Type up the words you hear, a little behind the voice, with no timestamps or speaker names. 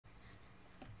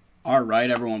Alright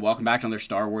everyone, welcome back to another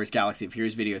Star Wars Galaxy of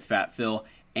Heroes video with Fat Phil.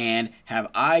 And have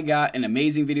I got an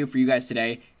amazing video for you guys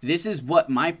today. This is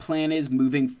what my plan is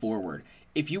moving forward.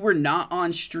 If you were not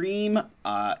on stream,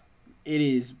 it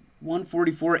is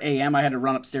 1:44 a.m. I had to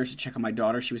run upstairs to check on my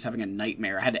daughter. She was having a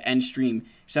nightmare. I had to end stream.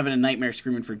 She was having a nightmare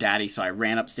screaming for daddy, so I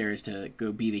ran upstairs to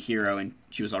go be the hero, and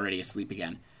she was already asleep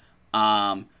again.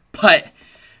 But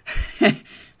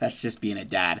that's just being a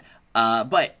dad.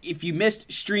 But if you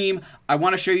missed stream, I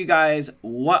want to show you guys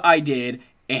what I did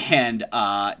and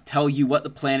tell you what the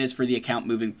plan is for the account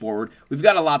moving forward. We've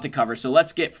got a lot to cover, so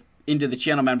let's get into the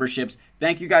channel memberships.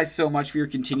 Thank you guys so much for your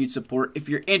continued support. If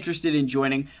you're interested in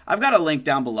joining, I've got a link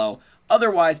down below.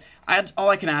 Otherwise, all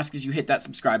I can ask is you hit that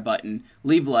subscribe button,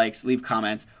 leave likes, leave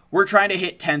comments. We're trying to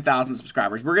hit 10,000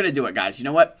 subscribers. We're going to do it, guys. You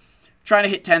know what? Trying to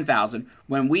hit 10,000.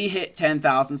 When we hit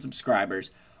 10,000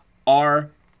 subscribers, our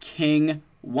King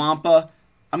Wampa,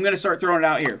 I'm going to start throwing it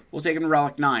out here. We'll take him to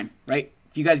Relic 9, right?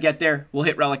 If you guys get there, we'll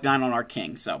hit Relic 9 on our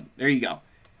King. So, there you go.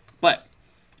 But,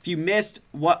 if you missed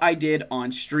what I did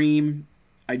on stream,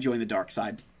 I joined the dark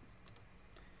side.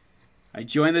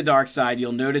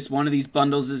 You'll notice one of these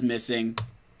bundles is missing.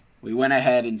 We went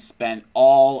ahead and spent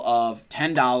all of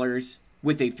 $10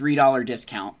 with a $3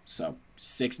 discount. So,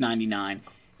 $6.99.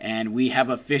 And we have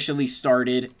officially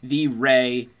started the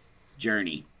Rey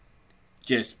journey.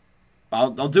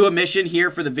 I'll do a mission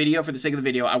here for the video, for the sake of the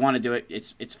video. I want to do it.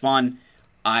 It's fun.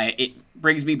 It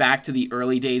brings me back to the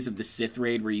early days of the Sith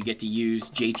raid where you get to use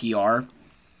JTR.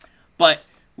 But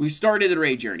we started the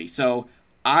raid journey. So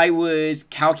I was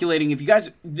calculating, if you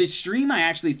guys, this stream I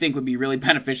actually think would be really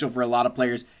beneficial for a lot of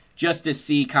players just to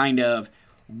see kind of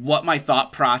what my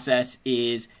thought process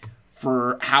is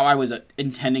for how I was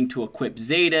intending to equip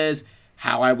Zetas,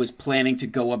 how I was planning to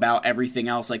go about everything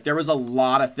else. Like, there was a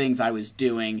lot of things I was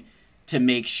doing to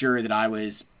make sure that I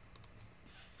was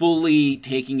fully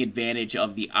taking advantage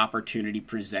of the opportunity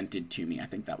presented to me. I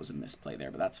think that was a misplay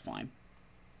there, but that's fine.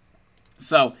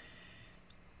 So,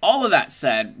 all of that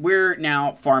said, we're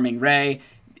now farming Rey.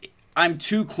 I'm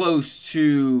too close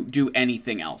to do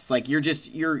anything else. Like,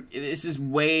 this is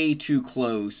way too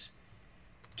close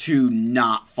to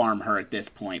not farm her at this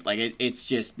point. Like, it's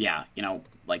just, yeah, you know,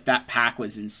 like, that pack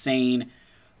was insane.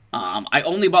 I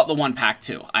only bought the one pack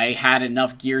too. I had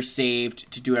enough gear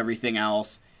saved to do everything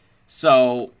else.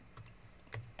 So,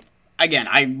 again,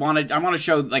 I want to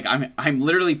show, like, I'm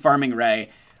literally farming Rey.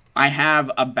 I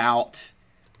have about,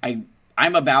 I'm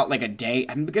about like a day.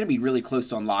 I'm going to be really close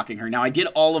to unlocking her. Now,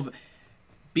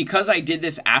 because I did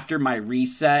this after my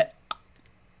reset,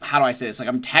 how do I say this? Like,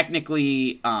 I'm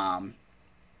technically,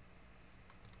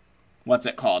 what's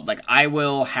it called? Like, I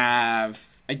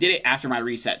did it after my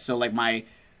reset. So, like, my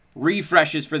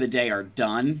refreshes for the day are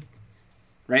done,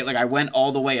 right? Like, I went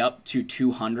all the way up to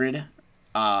 200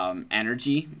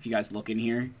 energy. If you guys look in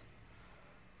here,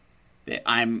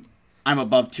 I'm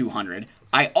above 200.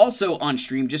 I also, on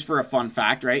stream, just for a fun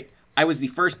fact, right, I was the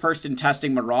first person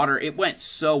testing Marauder. It went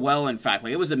so well, in fact.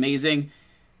 Like, it was amazing.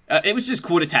 It was just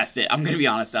cool to test it. I'm gonna be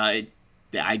honest, I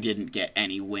didn't get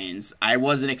any wins. I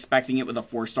wasn't expecting it with a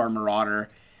 4-star Marauder,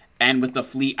 and with the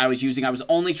fleet I was using, I was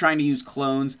only trying to use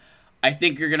clones. I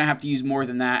think you're going to have to use more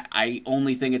than that. I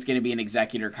only think it's going to be an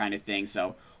Executor kind of thing.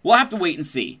 So we'll have to wait and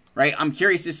see, right? I'm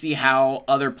curious to see how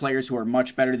other players who are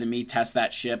much better than me test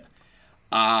that ship.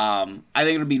 I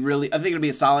think it'll be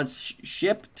a solid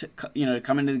ship to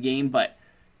come into the game, but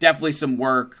definitely some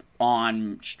work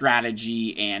on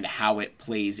strategy and how it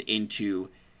plays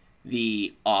into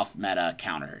the off-meta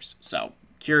counters. So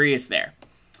curious there.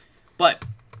 But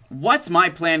what's my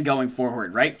plan going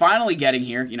forward, right? Finally getting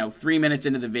here, 3 minutes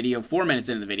into the video, 4 minutes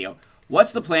into the video.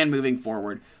 What's the plan moving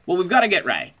forward? Well, we've got to get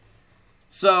Rey.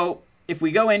 So, if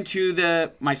we go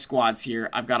into my squads here,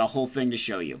 I've got a whole thing to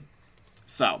show you.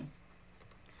 So,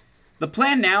 the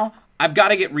plan now, I've got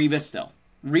to get Reva still.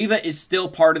 Reva is still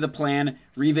part of the plan.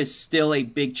 Reva is still a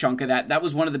big chunk of that. That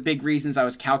was one of the big reasons I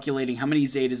was calculating how many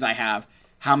Zetas I have,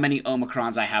 how many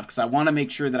Omicrons I have, because I want to make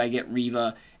sure that I get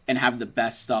Reva and have the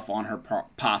best stuff on her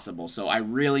possible. So I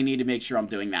really need to make sure I'm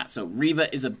doing that. So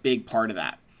Reva is a big part of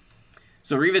that.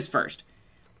 So Reva's first.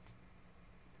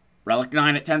 Relic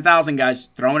 9 at 10,000, guys.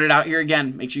 Throwing it out here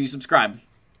again. Make sure you subscribe.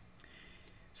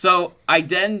 So I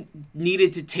then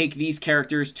needed to take these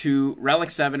characters to Relic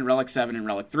 7, and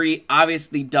Relic 3.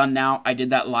 Obviously done now. I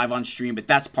did that live on stream, but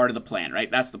that's part of the plan,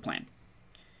 right? That's the plan.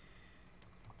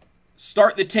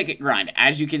 Start the ticket grind.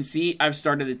 As you can see, I've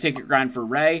started the ticket grind for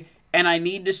Rey. And I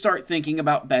need to start thinking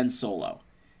about Ben Solo.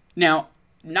 Now,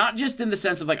 not just in the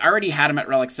sense of, like, I already had him at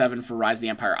Relic 7 for Rise of the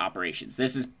Empire operations.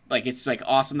 This is, like, it's, like,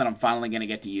 awesome that I'm finally going to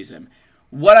get to use him.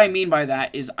 What I mean by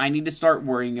that is I need to start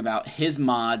worrying about his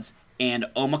mods and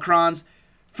Omicrons.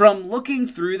 From looking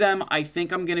through them, I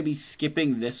think I'm going to be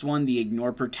skipping this one, the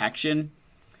Ignore Protection.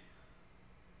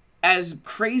 As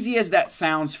crazy as that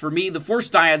sounds, for me, the Force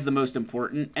Dyad's the most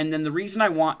important, and then the reason I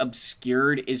want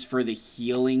Obscured is for the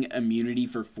healing immunity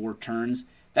for 4 turns.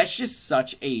 That's just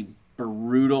such a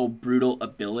brutal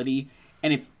ability,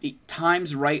 and if it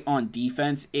times right on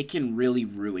defense, it can really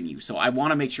ruin you. So I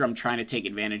want to make sure I'm trying to take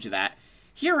advantage of that.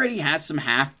 He already has some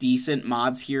half-decent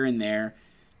mods here and there.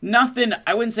 Nothing,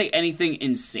 I wouldn't say anything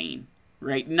insane,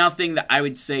 right? Nothing that I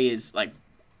would say is, like,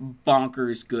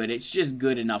 bonkers good. It's just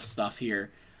good enough stuff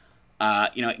here.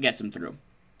 You know, it gets him through.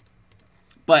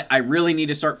 But I really need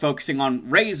to start focusing on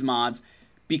Rey's mods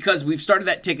because we've started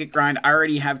that ticket grind. I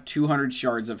already have 200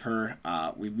 shards of her.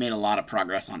 We've made a lot of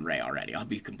progress on Rey already, I'll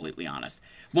be completely honest.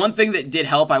 One thing that did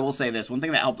help, I will say this, one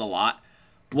thing that helped a lot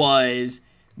was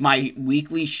my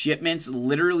weekly shipments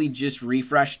literally just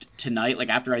refreshed tonight. Like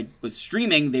after I was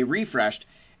streaming, they refreshed.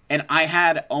 And I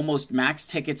had almost max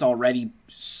tickets already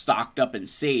stocked up and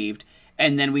saved.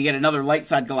 And then we get another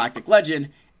Lightside Galactic Legend,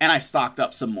 and I stocked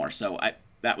up some more. So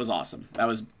that was awesome. That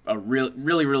was a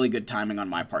really good timing on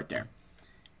my part there,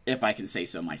 if I can say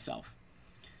so myself.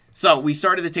 So we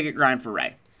started the ticket grind for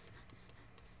Rey.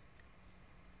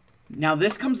 Now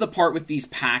this comes the part with these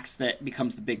packs that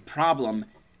becomes the big problem.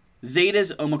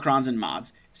 Zetas, Omicrons, and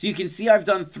mods. So you can see I've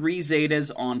done 3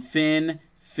 Zetas on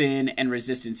Finn, and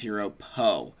Resistance Hero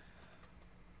Poe.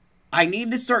 I need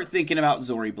to start thinking about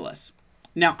Zori Bliss.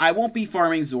 Now, I won't be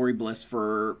farming Zori Bliss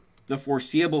for the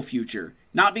foreseeable future.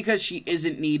 Not because she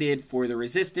isn't needed for the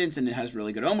Resistance and it has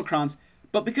really good Omicrons,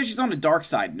 but because she's on a dark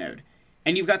side node.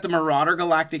 And you've got the Marauder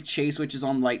Galactic Chase, which is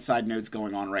on light side nodes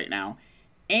going on right now.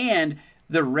 And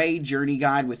the Rey Journey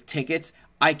Guide with tickets.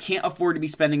 I can't afford to be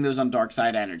spending those on dark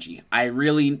side energy. I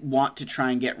really want to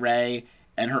try and get Rey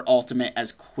and her ultimate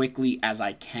as quickly as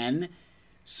I can.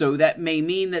 So that may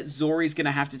mean that Zori's going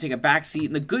to have to take a backseat.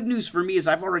 And the good news for me is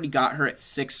I've already got her at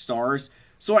 6 stars.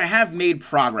 So I have made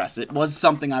progress. It was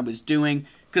something I was doing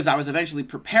because I was eventually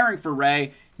preparing for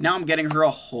Rey. Now I'm getting her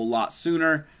a whole lot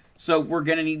sooner. So we're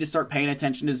going to need to start paying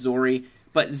attention to Zori.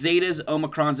 But Zetas,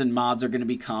 Omicrons, and mods are going to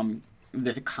become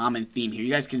the common theme here.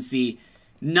 You guys can see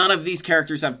none of these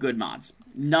characters have good mods.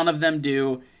 None of them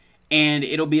do. And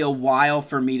it'll be a while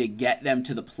for me to get them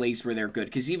to the place where they're good.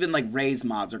 Because even like Rey's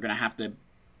mods are going to have to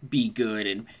be good.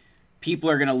 And people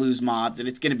are going to lose mods. And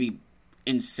it's going to be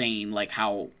insane like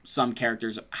how some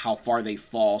characters, how far they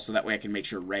fall. So that way I can make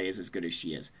sure Rey is as good as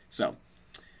she is. So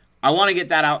I want to get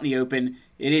that out in the open.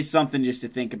 It is something just to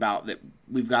think about that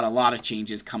we've got a lot of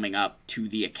changes coming up to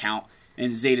the account.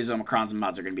 And Zetas, Omicrons, and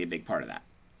mods are going to be a big part of that.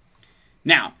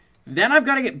 Now, then I've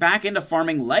got to get back into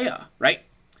farming Leia, right?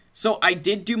 So I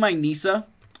did do my Nisa.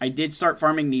 I did start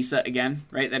farming Nisa again,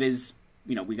 right? That is,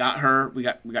 you know, we got her. We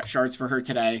got shards for her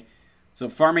today. So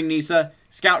farming Nisa.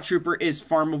 Scout Trooper is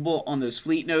farmable on those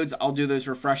fleet nodes. I'll do those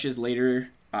refreshes later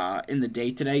in the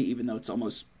day today, even though it's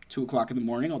almost 2 o'clock in the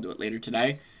morning. I'll do it later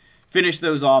today. Finish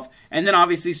those off. And then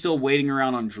obviously still waiting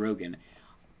around on Drogon.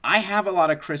 I have a lot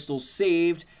of crystals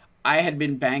saved. I had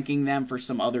been banking them for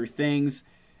some other things.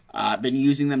 Been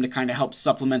using them to kind of help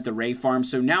supplement the Rey farm.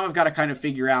 So now I've got to kind of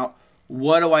figure out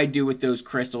what do I do with those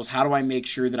crystals? How do I make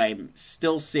sure that I'm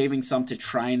still saving some to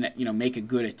try and, you know, make a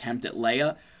good attempt at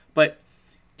Leia? But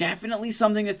definitely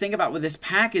something to think about with this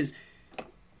pack is,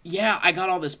 yeah, I got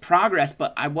all this progress,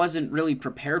 but I wasn't really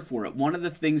prepared for it. One of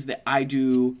the things that I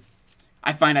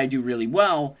find I do really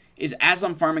well is as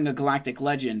I'm farming a Galactic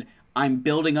Legend, I'm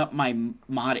building up my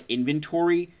mod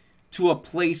inventory to a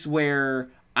place where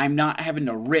I'm not having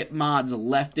to rip mods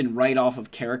left and right off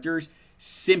of characters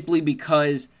simply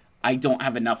because I don't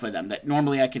have enough of them. That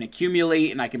normally I can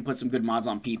accumulate and I can put some good mods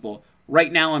on people.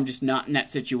 Right now I'm just not in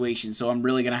that situation, so I'm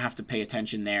really going to have to pay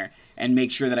attention there and make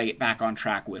sure that I get back on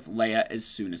track with Leia as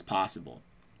soon as possible.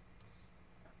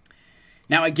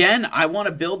 Now again, I want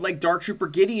to build like Dark Trooper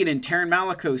Gideon and Terran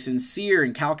Malicos and Seer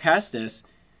and Cal Kestis,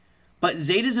 but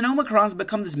Zetas and Omicrons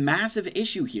become this massive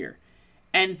issue here.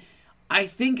 And I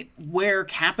think where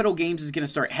Capital Games is going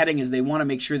to start heading is they want to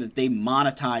make sure that they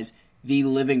monetize the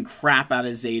living crap out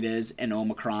of Zetas and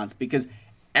Omicrons because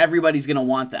everybody's going to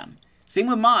want them. Same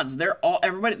with mods. They're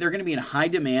going to be in high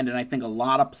demand, and I think a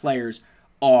lot of players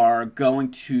are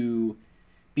going to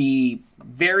be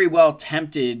very well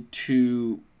tempted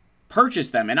to purchase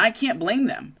them, and I can't blame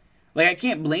them. Like, I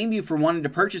can't blame you for wanting to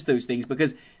purchase those things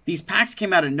because these packs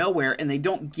came out of nowhere, and they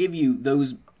don't give you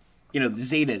those, you know, the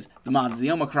Zetas, the mods, the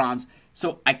Omicrons.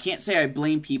 So I can't say I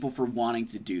blame people for wanting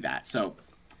to do that. So,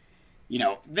 you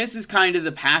know, this is kind of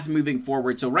the path moving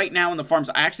forward. So right now in the farms,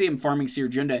 I actually am farming Seer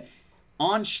Junda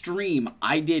on stream,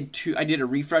 I did a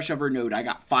refresh of her node. I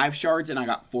got 5 shards and I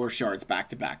got 4 shards back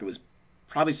to back. It was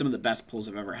probably some of the best pulls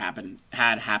I've ever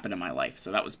had happen in my life.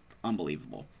 So that was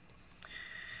unbelievable.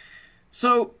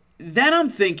 So then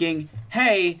I'm thinking,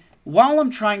 hey, while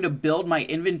I'm trying to build my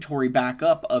inventory back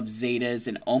up of Zetas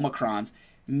and Omicrons,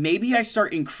 maybe I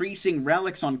start increasing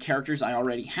relics on characters I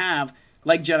already have,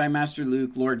 like Jedi Master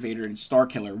Luke, Lord Vader, and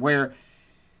Starkiller, where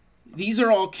these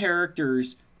are all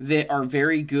characters that are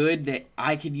very good that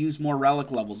I could use more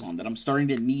relic levels on, that I'm starting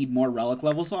to need more relic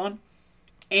levels on.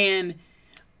 And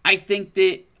I think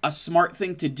that a smart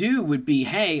thing to do would be,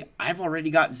 hey, I've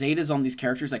already got Zetas on these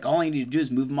characters. Like, all I need to do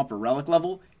is move them up a relic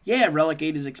level. Yeah, Relic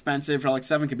 8 is expensive. Relic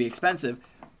 7 could be expensive.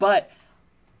 But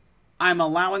I'm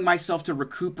allowing myself to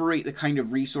recuperate the kind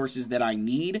of resources that I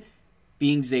need,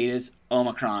 being Zetas,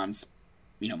 Omicrons,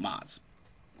 mods.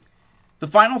 The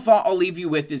final thought I'll leave you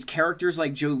with is characters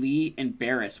like Jolee and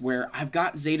Barriss, where I've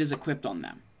got Zetas equipped on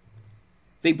them.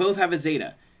 They both have a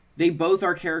Zeta. They both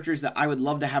are characters that I would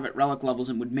love to have at relic levels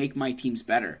and would make my teams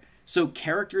better. So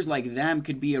characters like them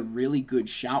could be a really good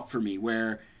shout for me,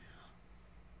 where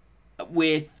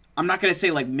I'm not going to say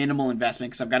like minimal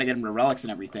investment because I've got to get them to relics and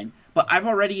everything, but I've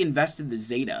already invested the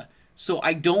Zeta. So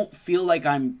I don't feel like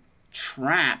I'm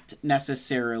trapped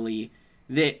necessarily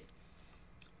that,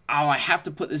 oh, I have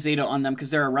to put the Zeta on them because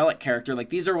they're a relic character. Like,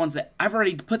 these are ones that I've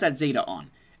already put that Zeta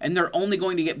on, and they're only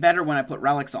going to get better when I put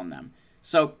relics on them.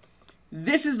 So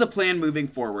this is the plan moving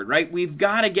forward, right? We've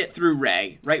got to get through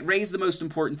Rey, right? Rey's the most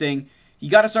important thing. You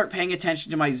got to start paying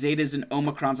attention to my Zetas and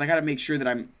Omicrons. I got to make sure that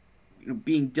I'm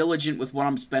being diligent with what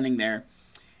I'm spending there.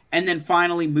 And then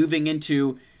finally moving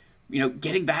into,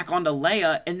 getting back onto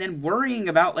Leia, and then worrying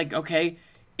about, like, okay,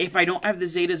 if I don't have the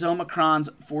Zetas Omicrons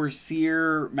for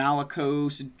Seer,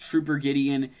 Malicos, Trooper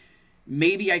Gideon,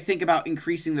 maybe I think about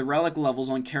increasing the relic levels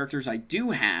on characters I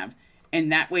do have,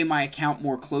 and that way my account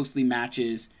more closely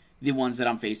matches the ones that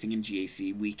I'm facing in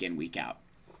GAC week in, week out.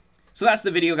 So that's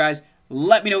the video, guys.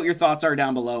 Let me know what your thoughts are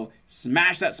down below.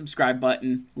 Smash that subscribe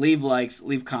button, leave likes,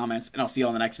 leave comments, and I'll see you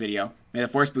on the next video. May the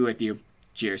Force be with you.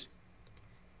 Cheers.